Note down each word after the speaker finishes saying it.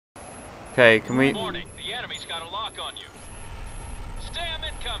Okay, can we... Warning, the enemy's got a lock on you. Stam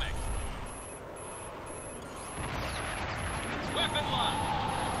incoming. Weapon lock.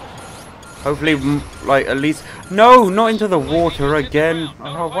 Hopefully, like, at least... No, not into the water again.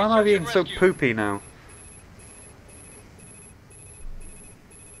 Oh, why am I being so poopy now?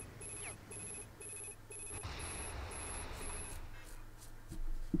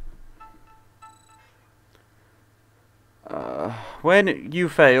 When you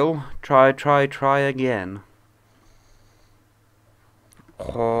fail, try again.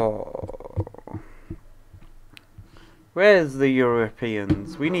 Oh. Where's the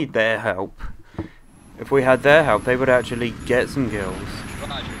Europeans? We need their help. If we had their help, they would actually get some kills.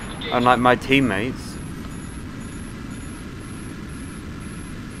 Unlike my teammates.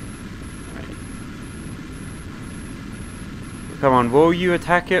 Right. Come on, will you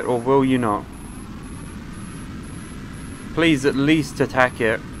attack it or will you not? Please at least attack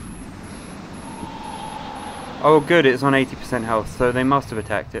it. Oh good, it's on 80% health, so they must have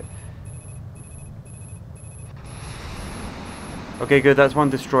attacked it. Okay good, that's one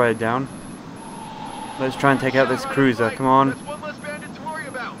destroyer down. Let's try and take out this cruiser, come on.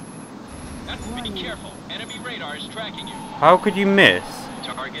 Be careful, enemy radar is tracking you. How could you miss?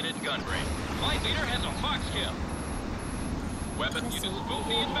 Targeted gun range. Flight leader has a Fox kill. Weapon uses both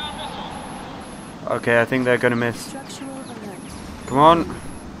the inbound missile. Okay, I think they're gonna miss. Come on.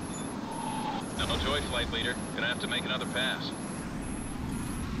 No choice, flight leader. Gonna have to make another pass.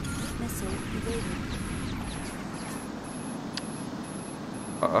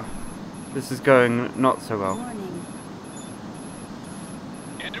 This is going not so well.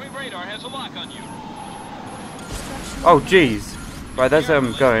 Enemy radar has a lock on you. Oh jeez. Right, that's where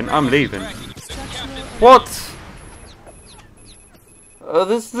I'm going. I'm leaving. What?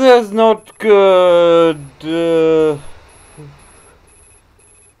 This is not good.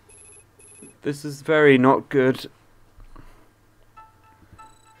 This is very not good.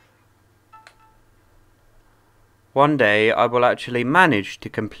 One day I will actually manage to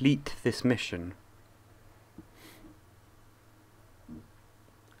complete this mission.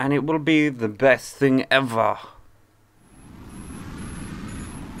 And it will be the best thing ever.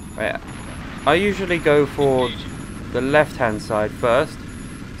 Right. I usually go for the left hand side first.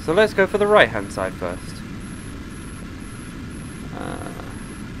 So let's go for the right hand side first.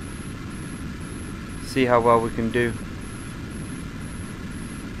 See how well we can do.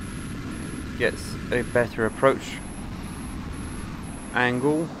 Gets a better approach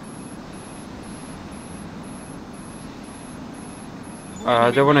angle.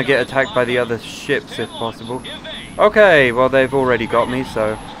 I don't want to get attacked by the other ships if possible. Okay, well they've already got me,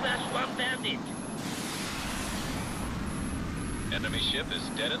 so. Enemy ship is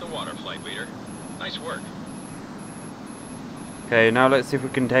dead in the water, flight leader. Nice work. Okay, now let's see if we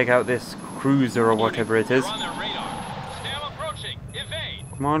can take out this cruiser or whatever it is.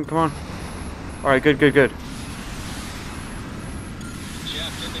 Come on, come on. Alright, good, good, good.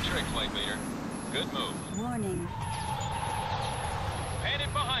 Jeff did the trick, flight leader. Good move. Warning.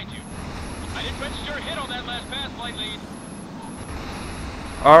 Bandit behind you. I didn't register a hit on that last pass, flight lead.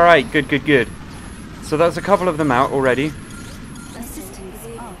 Alright, good, good, good. So that's a couple of them out already.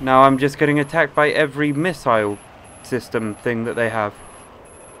 Now I'm just getting attacked by every missile system thing that they have.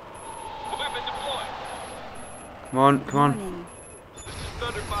 Weapon deployed. Come on, come on. This is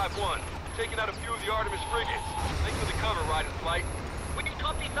Thunder 5-1. Taking out a few of the Artemis frigates. Thanks for the cover, ride and flight. We can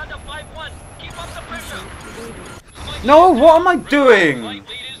copy Thunder 5-1. Keep up the pressure. No, what am I doing? Flight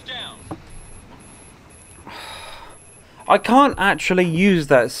lead is down. I can't actually use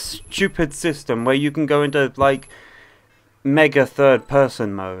that stupid system where you can go into like mega third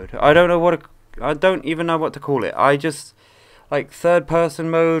person mode. I don't know what I don't even know what to call it. I just like third person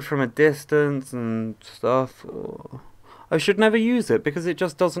mode from a distance and stuff. I should never use it because it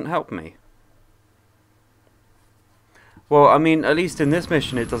just doesn't help me. Well, I mean, at least in this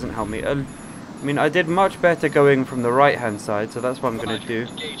mission it doesn't help me. I mean, I did much better going from the right hand side, so that's what I'm going to do.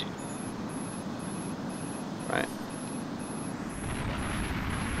 Right.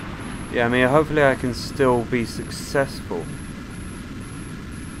 Yeah, I mean, hopefully I can still be successful.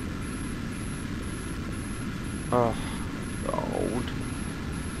 Oh, gold.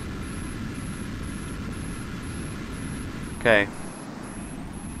 Okay.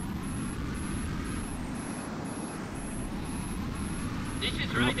 This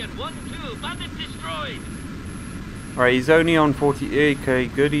is Ryder 1-2. Bandit destroyed. Alright, he's only on 40. Okay,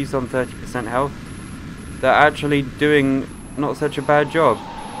 good. He's on 30% health. They're actually doing not such a bad job,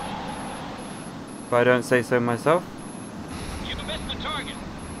 if I don't say so myself. You missed the target.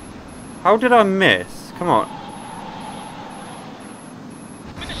 How did I miss? Come on.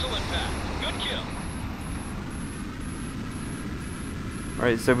 Missile in fast. Good kill.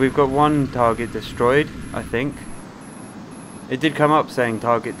 Right, so we've got one target destroyed, I think. It did come up saying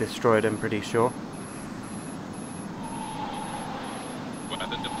target destroyed, I'm pretty sure.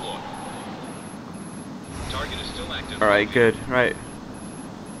 Weapon deployed. Target is still active. Alright, good. Right.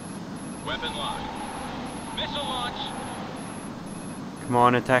 Weapon locked. Missile launch. Come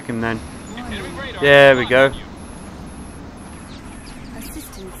on, attack him then. Enemy radar There we is go. on you.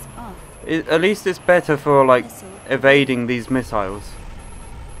 Assistance off. At least it's better for, like, evading these missiles.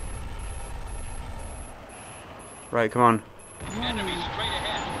 Right, come on. Enemy straight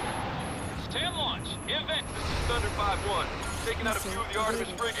ahead. Stand launch. Event. This is Thunder 5-1. Taking out a few of the Artemis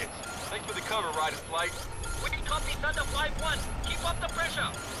frigates. Thanks for the cover, Ride and Flight. We copy Thunder 5-1. Keep up the pressure.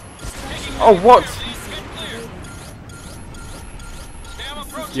 Oh, what? Get clear. Stam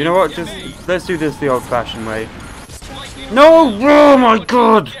approaching. You know what? Just Engage. let's do this the old-fashioned way. Flight leader- No! Oh my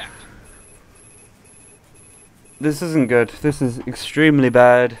god! Checked. This isn't good. This is extremely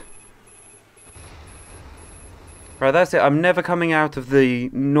bad. Right, that's it. I'm never coming out of the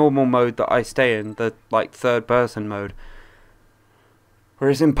normal mode that I stay in, the, like, third-person mode. Where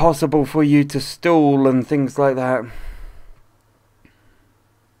it's impossible for you to stall and things like that.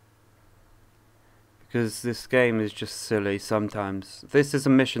 Because this game is just silly sometimes. This is a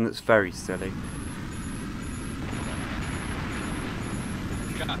mission that's very silly.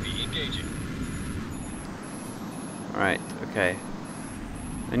 Copy. Engaging. Right, okay.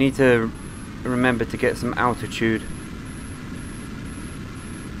 I need to remember to get some altitude.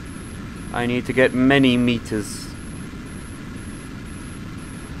 I need to get many meters.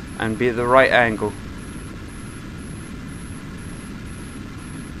 And be at the right angle.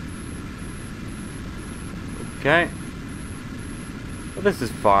 Okay. Well, this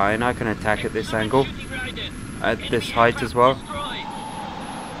is fine. I can attack at this angle. At this height as well.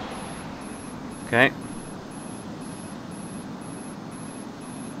 Okay.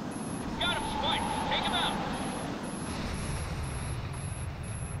 Got him, Spike. Take him out.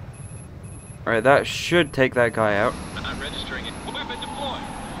 Alright, that should take that guy out. I'm registering it. Weapon deployed.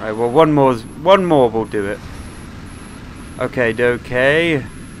 Alright, well one more will do it. Okay, okay.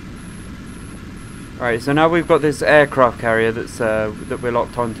 Alright, so now we've got this aircraft carrier that's that we're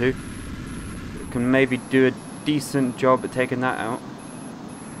locked onto. We can maybe do a decent job at taking that out.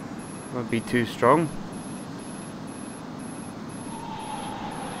 Won't be too strong.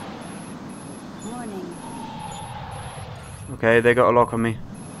 Warning. Okay, they got a lock on me.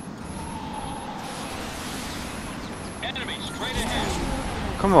 Enemy straight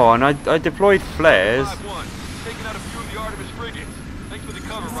ahead. Come on, I deployed flares. 5-1. Taking out a few of the Artemis frigates. Thanks for the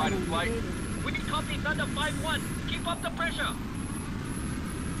cover, Ride and Flight. We can copy Thunder 5-1. Keep up the pressure.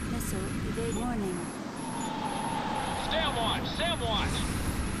 Missile evade. Warning. Stam watch. Stam watch.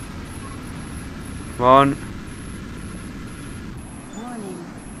 Come on. Warning.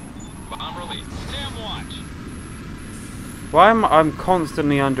 Bomb release. Stam watch. Why am I'm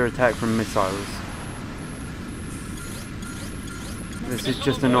constantly under attack from missiles? This is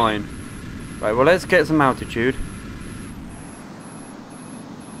just annoying. Right, well let's get some altitude.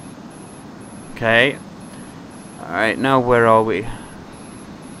 Okay. Alright, now where are we?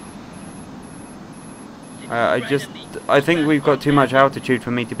 I think we've got too much altitude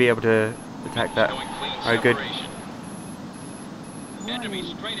for me to be able to attack that. Going clean Alright, good. separation. Enemy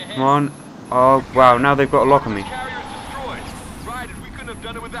straight ahead. Come on. Oh, wow, now they've got a lock on me. Carrier's destroyed. Riders, we couldn't have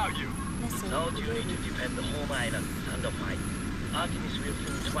done it without you. Missile Now you need to evaded. defend the home island, Thunder 5. Artemis will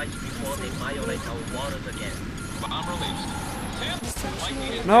think twice before they violate our waters again. Bomb released. Stam. Flight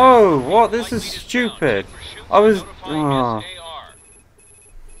leader- No, what? This is Flight leader's stupid. down. Pursuit I was... notifying Oh. SAR.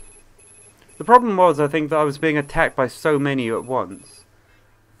 The problem was, I think, that I was being attacked by so many at once.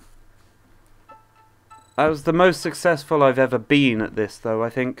 That was the most successful I've ever been at this, though, I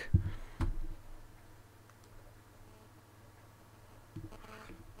think.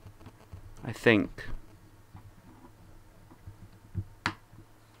 I think.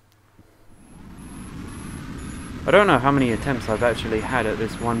 I don't know how many attempts I've actually had at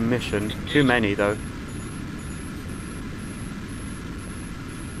this one mission. Too many, though.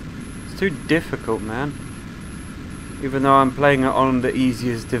 It's too difficult, man. Even though I'm playing it on the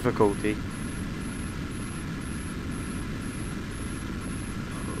easiest difficulty.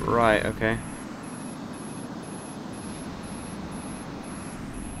 Right, okay.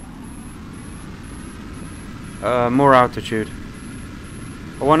 More altitude.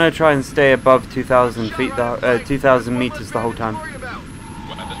 I want to try and stay above 2,000 feet, 2,000 meters the whole time.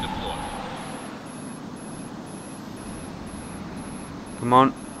 Weapon deployed. Come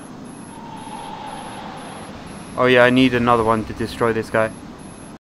on. Oh yeah, I need another one to destroy this guy.